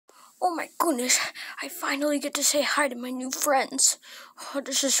Oh my goodness, I finally get to say hi to my new friends. Oh,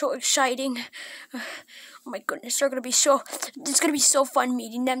 this is so exciting. Oh my goodness, it's gonna be so fun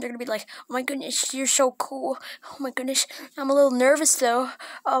meeting them. They're gonna be like, oh my goodness, you're so cool. Oh my goodness, I'm a little nervous though.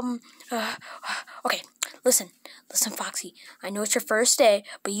 Uh, okay, listen, Foxy. I know it's your first day,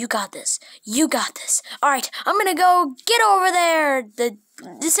 but you got this. You got this. All right, I'm gonna go get over there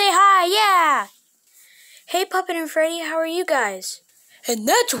to say hi. Yeah. Hey, Puppet and Freddy, how are you guys? And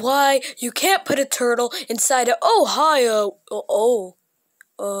that's why you can't put a turtle inside a,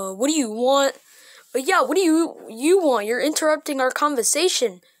 what do you want? But yeah, what do you want? You're interrupting our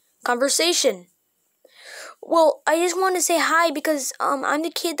conversation. Well, I just wanted to say hi because, I'm the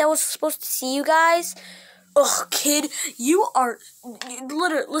kid that was supposed to see you guys. Ugh, kid, you are,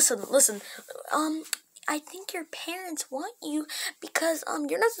 literally, listen, I think your parents want you because,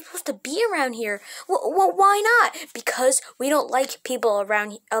 you're not supposed to be around here. Well, why not? Because we don't like people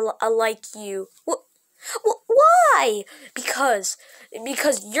around like you. Why? Because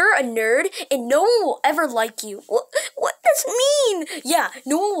you're a nerd and no one will ever like you. What does mean? Yeah,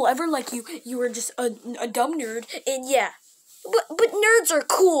 no one will ever like you. You are just a dumb nerd, and yeah. But nerds are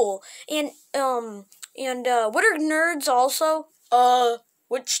cool. And what are nerds also?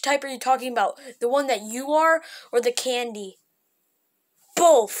 Which type are you talking about? The one that you are or the candy?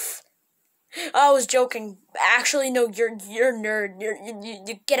 Both. I was joking. Actually, no, you're a nerd.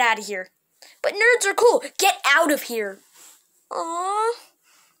 You get out of here. But nerds are cool. Get out of here. Aww.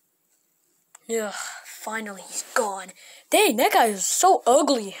 Ugh, finally he's gone. Dang, that guy is so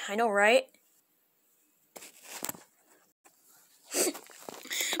ugly. I know, right?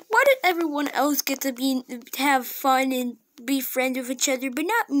 Why did everyone else get to have fun and be friends with each other, but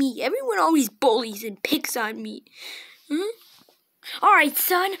not me? Everyone always bullies and picks on me. Alright,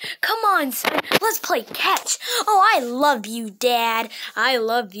 son. Come on, son. Let's play catch. Oh, I love you, Dad. I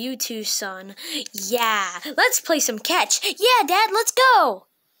love you too, son. Yeah, let's play some catch. Yeah, Dad, let's go.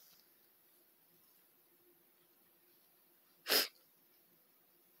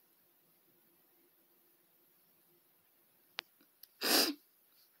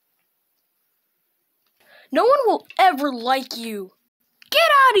 No one will ever like you. Get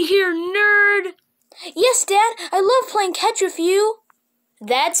out of here, nerd. Yes, Dad, I love playing catch with you.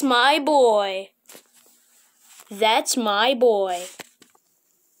 That's my boy. That's my boy.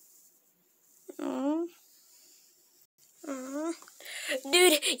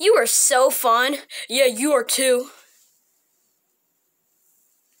 Dude, you are so fun. Yeah, you are too.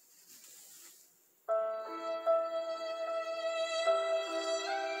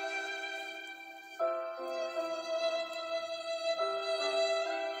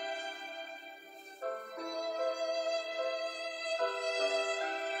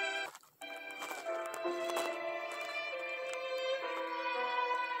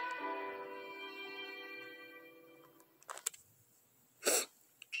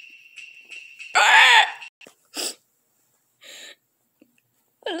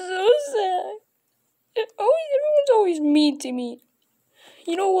 I'm so sad. Everyone's always mean to me.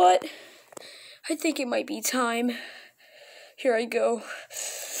 You know what? I think it might be time. Here I go.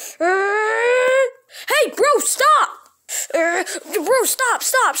 Hey, bro, stop! Bro,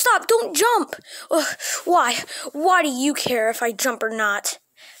 stop! Don't jump! Why? Why do you care if I jump or not?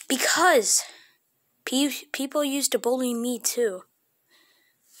 Because people used to bully me too.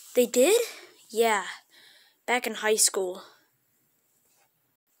 They did? Yeah, back in high school.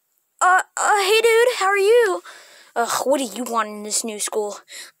 Hey dude, how are you? What do you want in this new school?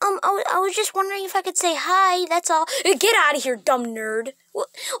 I was just wondering if I could say hi, that's all. Get out of here, dumb nerd. What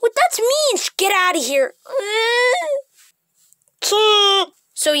that's mean? Get out of here.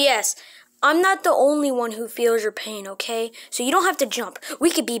 So yes, I'm not the only one who feels your pain, okay? So you don't have to jump. We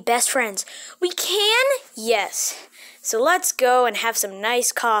could be best friends. We can? Yes. So let's go and have some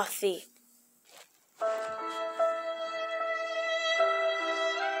nice coffee.